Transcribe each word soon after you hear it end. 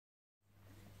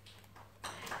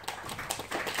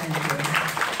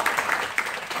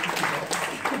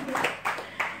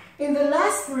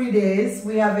last 3 days,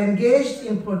 we have engaged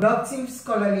in productive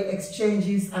scholarly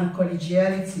exchanges and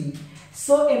collegiality,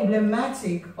 so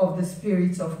emblematic of the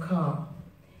spirit of CAAR.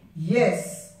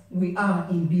 Yes, we are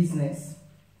in business.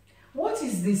 What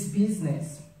is this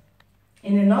business?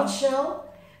 In a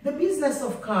nutshell, the business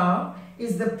of CAAR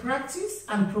is the practice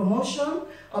and promotion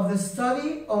of the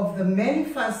study of the many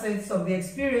facets of the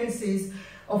experiences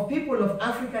of people of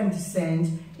African descent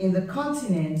in the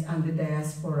continent and the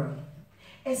diaspora,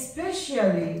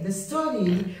 especially the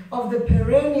study of the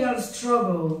perennial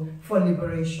struggle for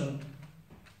liberation.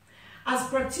 As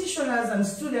practitioners and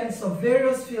students of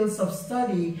various fields of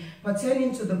study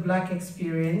pertaining to the Black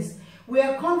experience, we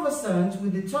are conversant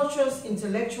with the tortuous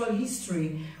intellectual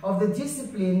history of the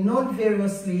discipline known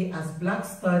variously as Black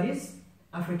Studies,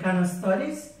 Africana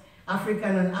Studies,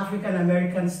 African and African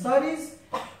American Studies,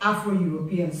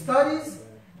 Afro-European Studies,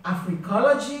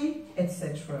 Africology,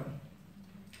 etc.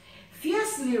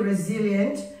 Fiercely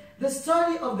resilient, the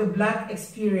study of the Black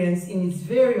experience in its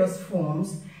various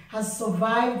forms has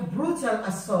survived brutal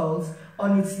assaults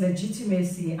on its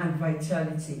legitimacy and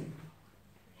vitality.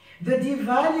 The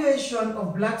devaluation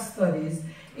of Black studies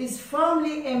is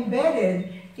firmly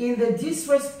embedded in the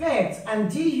disrespect and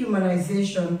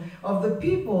dehumanization of the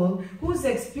people whose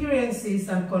experiences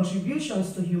and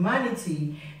contributions to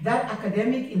humanity that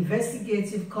academic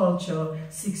investigative culture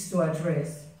seeks to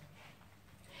address.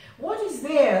 What is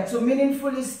there to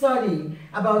meaningfully study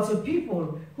about a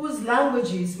people whose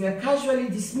languages were casually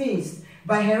dismissed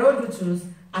by Herodotus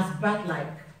as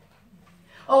bat-like,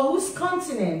 or whose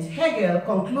continent Hegel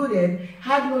concluded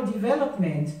had no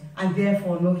development and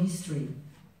therefore no history,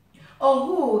 or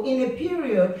who, in a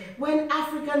period when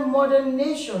African modern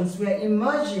nations were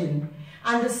emerging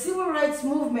and the civil rights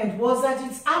movement was at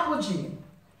its apogee,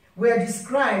 were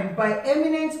described by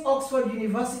eminent Oxford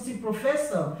University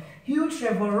professor Hugh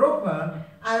Trevor Roper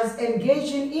as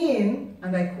engaging in,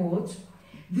 and I quote,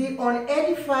 the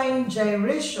unedifying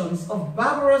gyrations of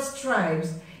barbarous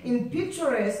tribes in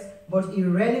picturesque but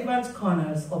irrelevant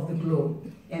corners of the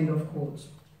globe, end of quote.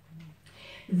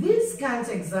 These scant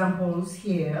examples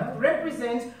here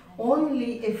represent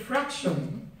only a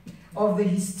fraction of the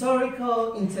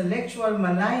historical intellectual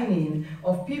maligning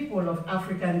of people of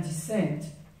African descent,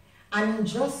 an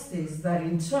injustice that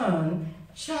in turn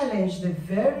challenged the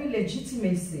very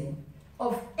legitimacy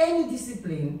of any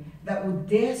discipline that would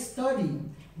dare study,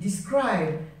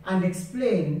 describe, and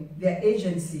explain their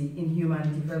agency in human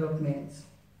development.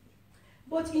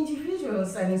 But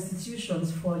individuals and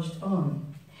institutions forged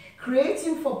on,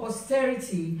 creating for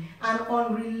posterity an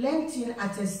unrelenting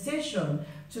attestation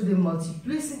to the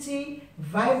multiplicity,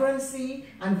 vibrancy,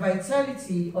 and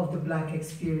vitality of the Black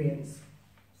experience.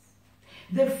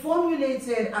 They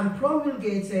formulated and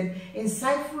promulgated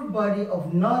insightful body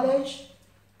of knowledge,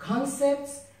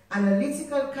 concepts,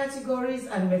 analytical categories,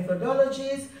 and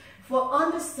methodologies for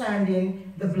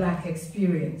understanding the Black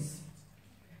experience.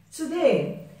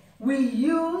 Today, we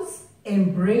use,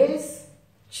 embrace,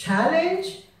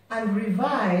 challenge, and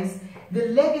revise the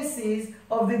legacies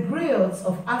of the griots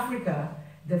of Africa,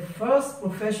 the first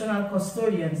professional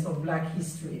custodians of Black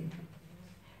history.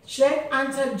 Cheikh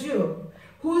Anta Diop,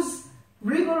 whose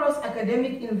rigorous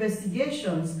academic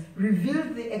investigations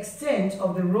revealed the extent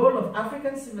of the role of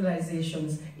African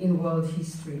civilizations in world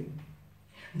history.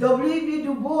 W.E.B.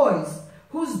 Du Bois,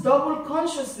 whose double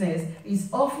consciousness is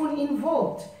often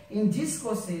invoked in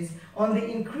discourses on the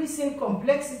increasing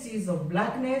complexities of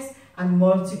Blackness and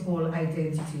multiple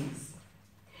identities.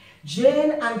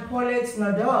 Jane and Paulette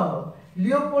Nadal,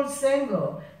 Leopold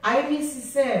Senghor, Ivy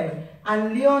Cicero,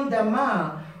 and Leon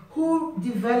Damar, who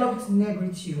developed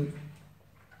negritude.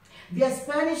 Their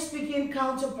Spanish-speaking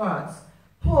counterparts,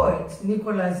 poet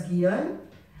Nicolas Guillen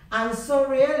and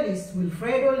surrealist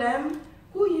Wilfredo Lem,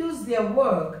 who used their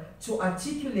work to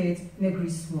articulate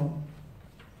negrismo.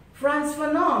 Frantz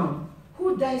Fanon,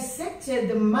 who dissected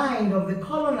the mind of the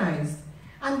colonized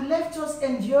and left us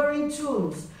enduring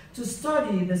tools to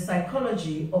study the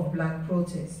psychology of Black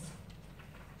protest.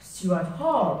 Stuart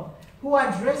Hall, who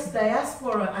addressed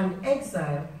diaspora and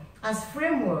exile as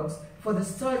frameworks for the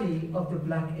study of the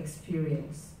Black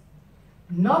experience.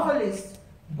 Novelist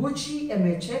Buchi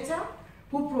Emecheta,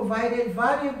 who provided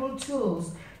valuable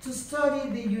tools to study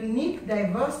the unique,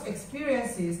 diverse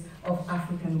experiences of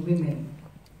African women.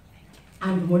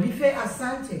 And Molife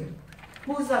Asante,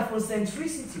 whose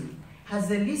Afrocentricity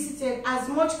has elicited as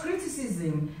much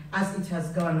criticism as it has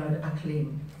garnered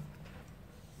acclaim.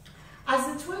 As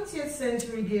the 20th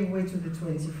century gave way to the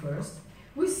 21st,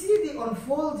 we see the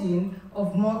unfolding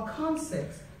of more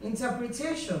concepts,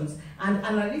 interpretations, and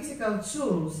analytical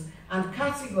tools and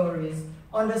categories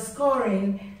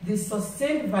underscoring the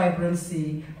sustained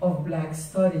vibrancy of Black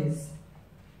studies.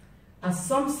 As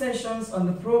some sessions on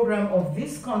the program of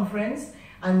this conference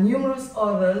and numerous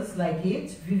others like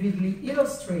it vividly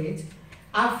illustrate,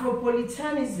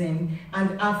 Afropolitanism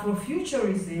and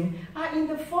Afrofuturism are in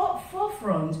the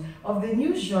forefront of the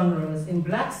new genres in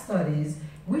Black studies,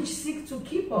 which seek to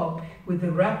keep up with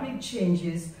the rapid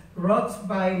changes wrought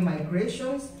by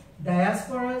migrations,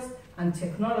 diasporas, and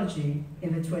technology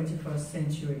in the 21st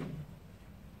century.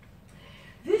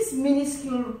 This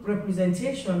minuscule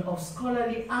representation of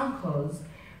scholarly anchors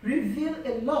reveal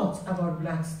a lot about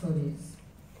Black studies.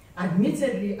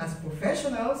 Admittedly, as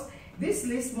professionals, this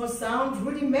list must sound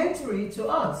rudimentary to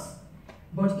us,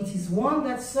 but it is one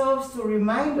that serves to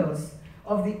remind us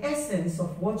of the essence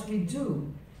of what we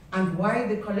do and why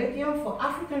the Collegium for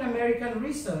African American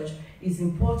Research is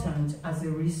important as a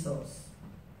resource.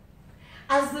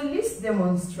 As the list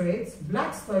demonstrates,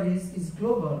 Black studies is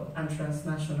global and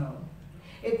transnational,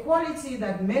 a quality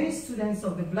that many students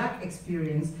of the Black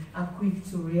experience are quick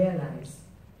to realize.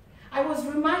 I was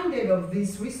reminded of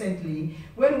this recently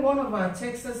when one of our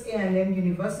Texas A&M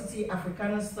University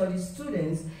Africana Studies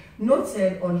students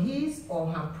noted on his or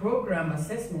her program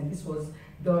assessment, this was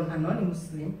done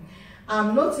anonymously,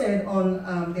 noted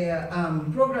on their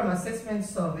program assessment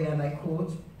survey, and I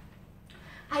quote,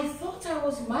 "I thought I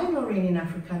was minoring in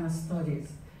Africana Studies.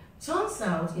 Turns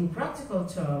out, in practical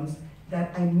terms,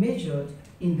 that I majored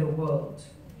in the world."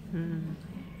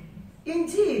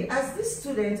 Indeed, as this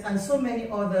student and so many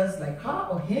others like her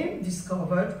or him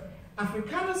discovered,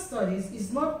 Africana Studies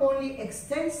is not only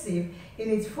extensive in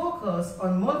its focus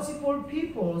on multiple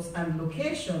peoples and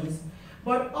locations,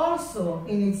 but also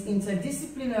in its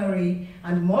interdisciplinary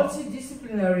and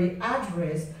multidisciplinary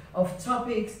address of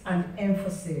topics and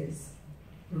emphasis: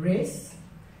 race,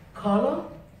 color,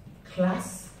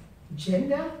 class,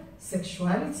 gender,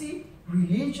 sexuality,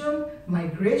 religion,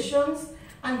 migrations,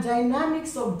 and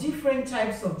dynamics of different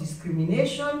types of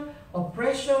discrimination,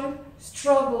 oppression,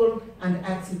 struggle, and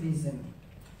activism.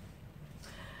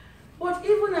 But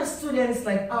even as students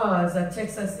like ours at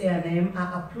Texas A&M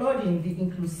are applauding the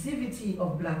inclusivity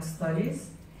of Black studies,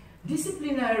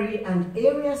 disciplinary and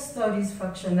area studies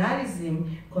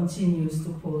factionalism continues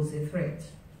to pose a threat.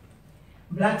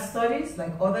 Black studies,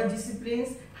 like other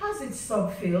disciplines, has its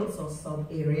subfields or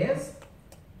sub-areas: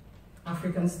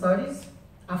 African studies,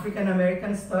 African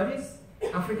American studies,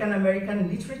 African American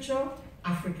literature,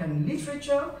 African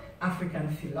literature, African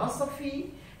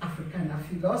philosophy, Africana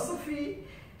philosophy,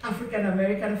 African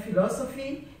American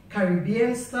philosophy,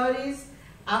 Caribbean studies,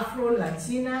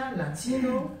 Afro-Latina,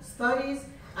 Latino studies,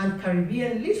 and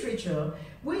Caribbean literature,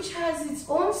 which has its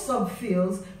own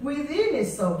subfields within a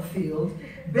subfield,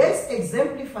 best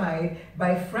exemplified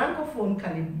by Francophone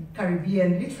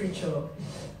Caribbean literature,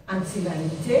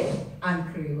 Antillanite and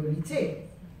Creolite.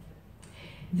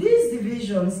 These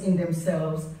divisions in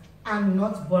themselves are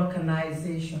not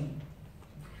balkanization.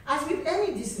 As with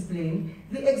any discipline,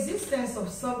 the existence of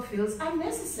subfields are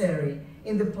necessary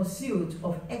in the pursuit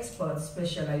of expert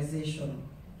specialization.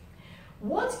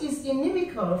 What is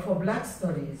inimical for Black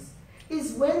studies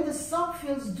is when the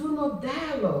subfields do not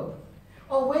dialogue,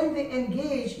 or when they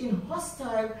engage in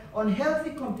hostile,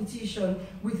 unhealthy competition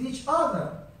with each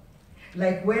other,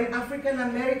 like when African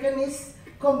Americanists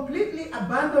completely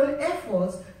abandon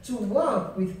efforts to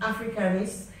work with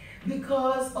Africanists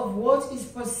because of what is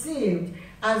perceived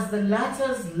as the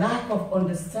latter's lack of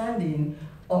understanding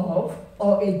of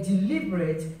or a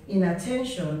deliberate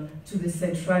inattention to the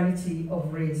centrality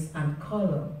of race and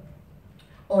color.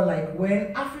 Or like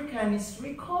when Africanists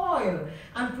recoil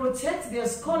and protect their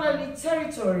scholarly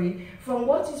territory from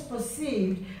what is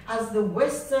perceived as the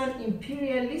Western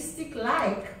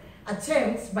imperialistic-like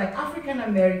attempts by African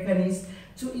Americanists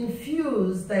to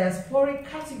infuse diasporic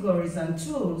categories and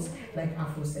tools like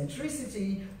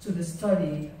Afrocentricity to the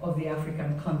study of the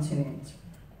African continent.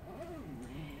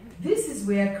 This is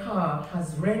where CAAR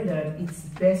has rendered its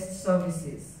best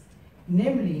services,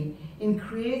 namely in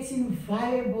creating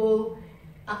viable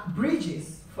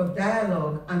bridges for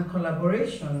dialogue and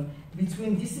collaboration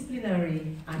between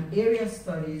disciplinary and area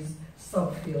studies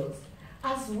subfields,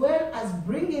 as well as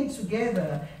bringing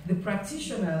together the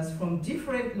practitioners from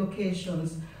different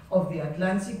locations of the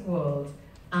Atlantic world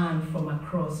and from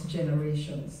across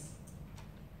generations.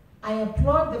 I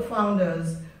applaud the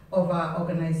founders of our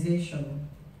organization,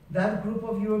 that group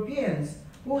of Europeans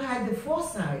who had the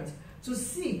foresight to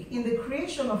seek, in the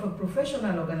creation of a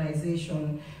professional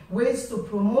organization, ways to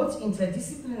promote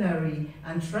interdisciplinary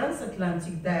and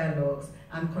transatlantic dialogues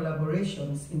and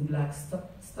collaborations in Black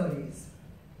studies.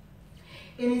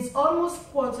 In its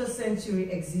almost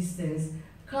quarter-century existence,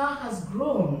 CAAR has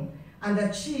grown and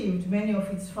achieved many of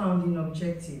its founding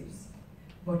objectives.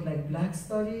 But like Black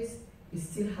Studies, it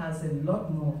still has a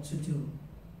lot more to do.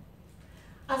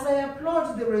 As I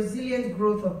applaud the resilient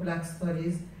growth of Black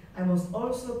Studies, I must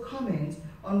also comment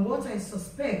on what I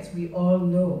suspect we all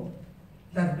know,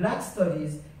 that Black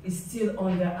Studies is still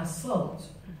under assault,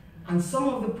 and some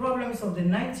of the problems of the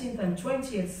 19th and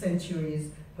 20th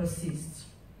centuries persist.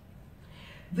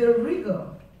 The rigor,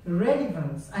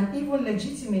 relevance, and even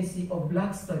legitimacy of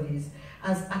Black Studies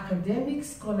as academic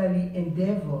scholarly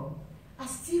endeavor are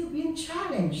still being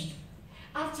challenged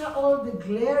after all the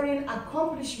glaring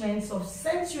accomplishments of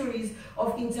centuries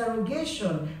of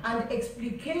interrogation and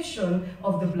explication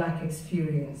of the Black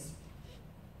experience.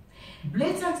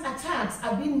 Blatant attacks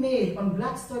are being made on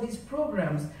Black Studies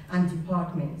programs and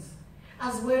departments,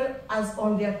 as well as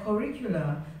on their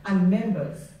curricula and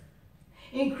members.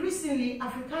 Increasingly,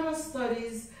 Africana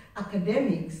Studies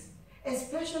academics,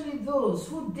 especially those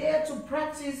who dare to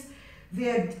practice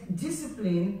their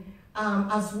discipline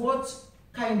as what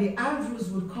Kinde Andrews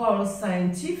would call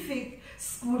science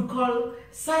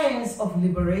of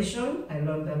liberation. I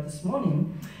learned that this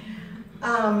morning.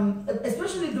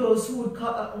 Especially those who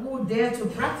dare to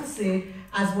practice it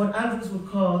as what Andrews would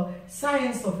call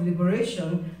science of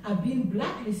liberation are being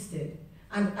blacklisted,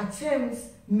 and attempts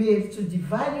made to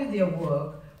devalue their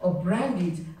work or brand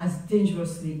it as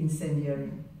dangerously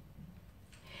incendiary.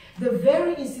 The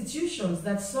very institutions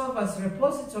that serve as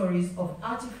repositories of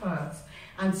artifacts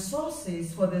and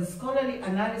sources for the scholarly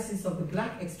analysis of the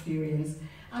Black experience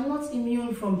are not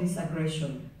immune from this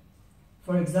aggression.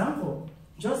 For example,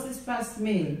 just this past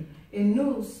May, a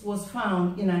noose was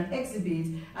found in an exhibit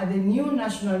at the new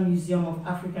National Museum of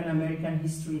African American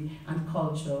History and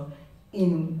Culture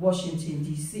in Washington,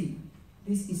 D.C.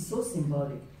 This is so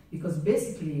symbolic because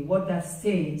basically what that's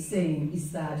saying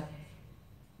is that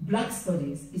Black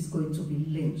Studies is going to be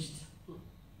lynched.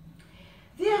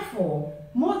 Therefore,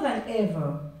 more than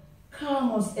ever, CAAR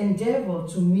must endeavor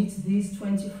to meet these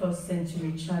 21st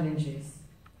century challenges.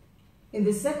 In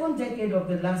the second decade of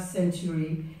the last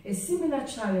century, a similar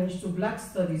challenge to Black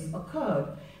Studies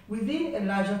occurred within a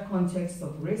larger context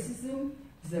of racism,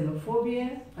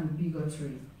 xenophobia, and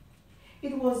bigotry.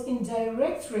 It was in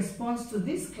direct response to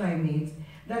this climate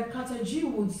that Carter G.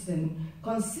 Woodson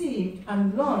conceived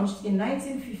and launched in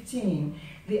 1915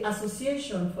 the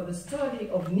Association for the Study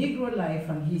of Negro Life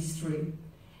and History,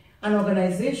 an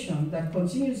organization that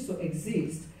continues to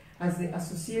exist as the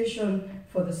Association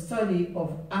for the Study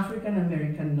of African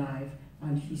American Life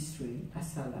and History,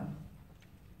 ASALH.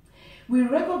 We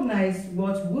recognize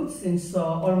what Woodson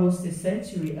saw almost a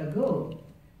century ago,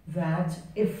 that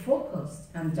a focused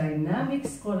and dynamic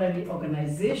scholarly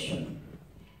organization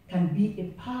can be a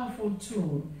powerful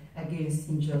tool against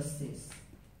injustice.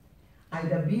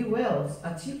 Ida B. Wells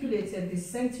articulated this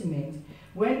sentiment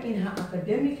when in her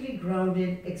academically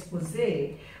grounded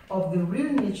expose of the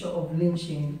real nature of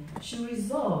lynching, she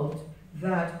resolved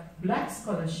that Black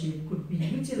scholarship could be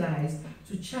utilized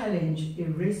to challenge a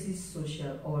racist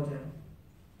social order.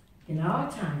 In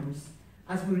our times,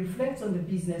 as we reflect on the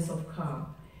business of CAAR,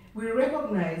 we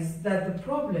recognize that the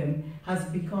problem has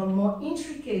become more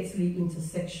intricately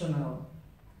intersectional.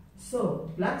 So,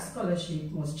 Black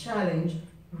scholarship must challenge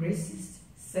racist,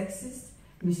 sexist,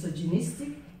 misogynistic,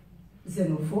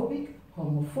 xenophobic,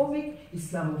 homophobic,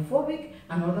 Islamophobic,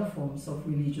 and other forms of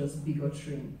religious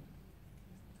bigotry.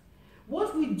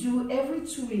 What we do every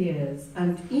 2 years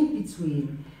and in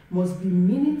between must be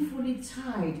meaningfully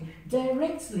tied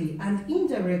directly and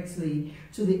indirectly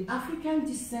to the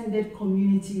African-descended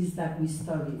communities that we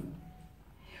study.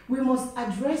 We must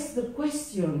address the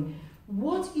question,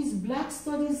 what is Black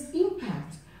Studies'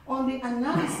 impact on the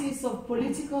analysis of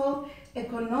political,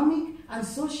 economic, and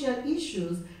social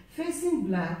issues facing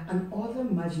Black and other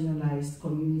marginalized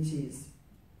communities?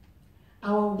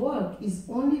 Our work is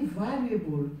only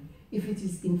valuable if it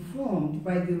is informed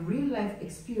by the real-life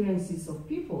experiences of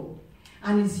people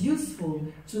and is useful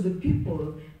to the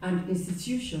people and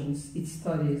institutions it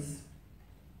studies.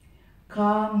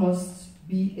 CAAR must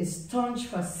be a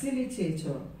staunch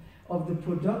facilitator of the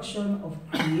production of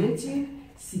creative,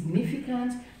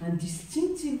 significant, and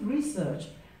distinctive research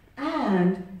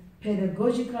and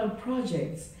pedagogical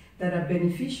projects that are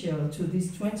beneficial to this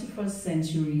 21st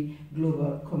century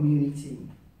global community.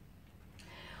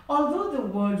 Although the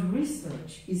word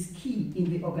research is key in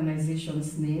the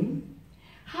organization's name,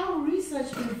 how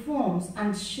research informs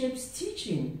and shapes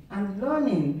teaching and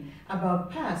learning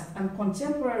about past and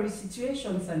contemporary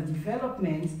situations and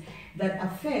developments that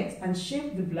affect and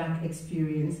shape the Black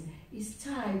experience is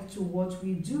tied to what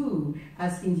we do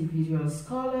as individual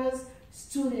scholars,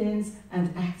 students,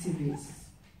 and activists.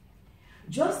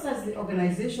 Just as the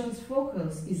organization's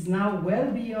focus is now well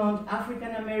beyond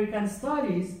African American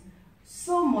studies,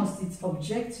 so must its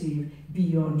objective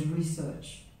beyond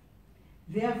research.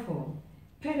 Therefore,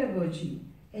 pedagogy,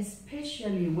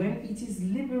 especially when it is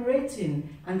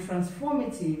liberating and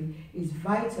transformative, is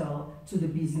vital to the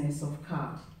business of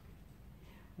CAAR.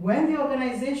 When the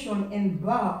organization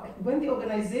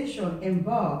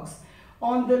embarks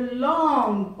on the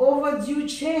long overdue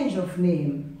change of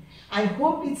name, I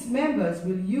hope its members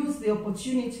will use the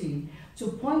opportunity to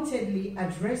pointedly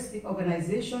address the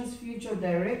organization's future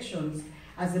directions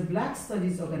as a Black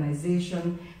Studies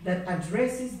organization that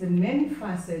addresses the many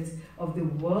facets of the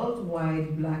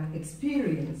worldwide Black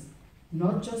experience,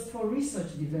 not just for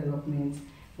research development,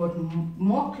 but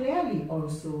more clearly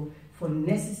also for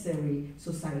necessary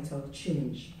societal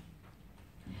change.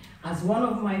 As one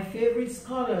of my favorite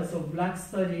scholars of Black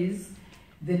Studies,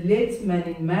 the late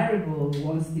Manning Marable,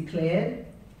 once declared,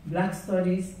 Black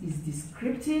Studies is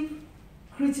descriptive,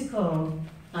 critical,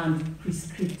 and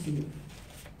prescriptive.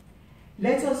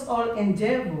 Let us all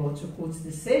endeavor, to quote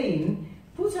the saying,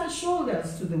 put our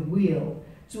shoulders to the wheel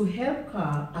to help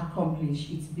CAAR accomplish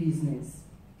its business.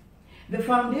 The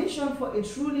foundation for a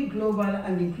truly global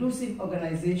and inclusive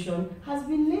organization has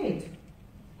been laid.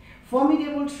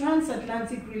 Formidable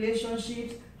transatlantic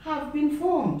relationships have been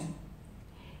formed.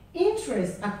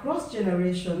 Interest across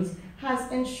generations has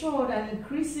ensured an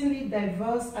increasingly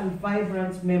diverse and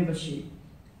vibrant membership.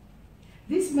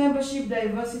 This membership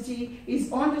diversity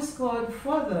is underscored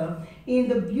further in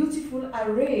the beautiful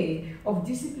array of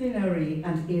disciplinary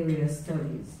and area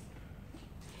studies.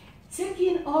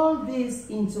 Taking all this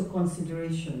into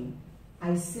consideration,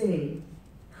 I say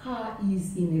CAAR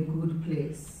is in a good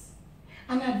place,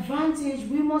 an advantage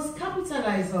we must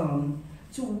capitalize on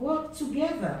to work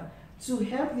together to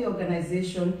help the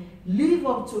organization live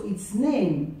up to its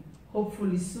name,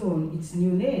 hopefully soon its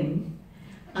new name,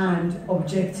 and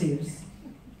objectives.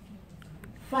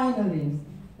 Finally,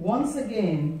 once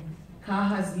again, CAAR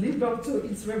has lived up to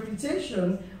its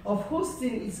reputation of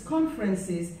hosting its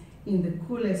conferences in the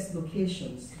coolest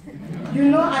locations. You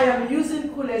know I am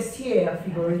using coolest here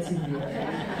figuratively.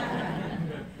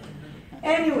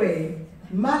 Anyway,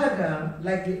 Malaga,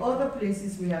 like the other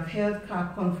places we have held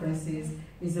CAAR conferences,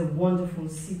 is a wonderful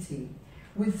city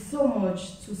with so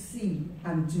much to see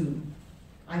and do.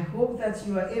 I hope that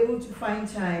you are able to find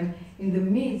time in the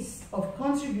midst of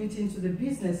contributing to the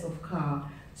business of CAAR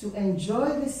to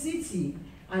enjoy the city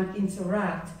and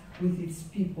interact with its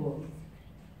people.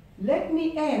 Let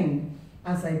me end,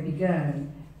 as I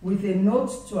began, with a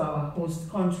note to our host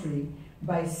country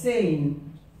by saying,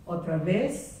 otra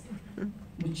vez,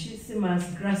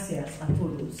 muchísimas gracias a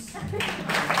todos.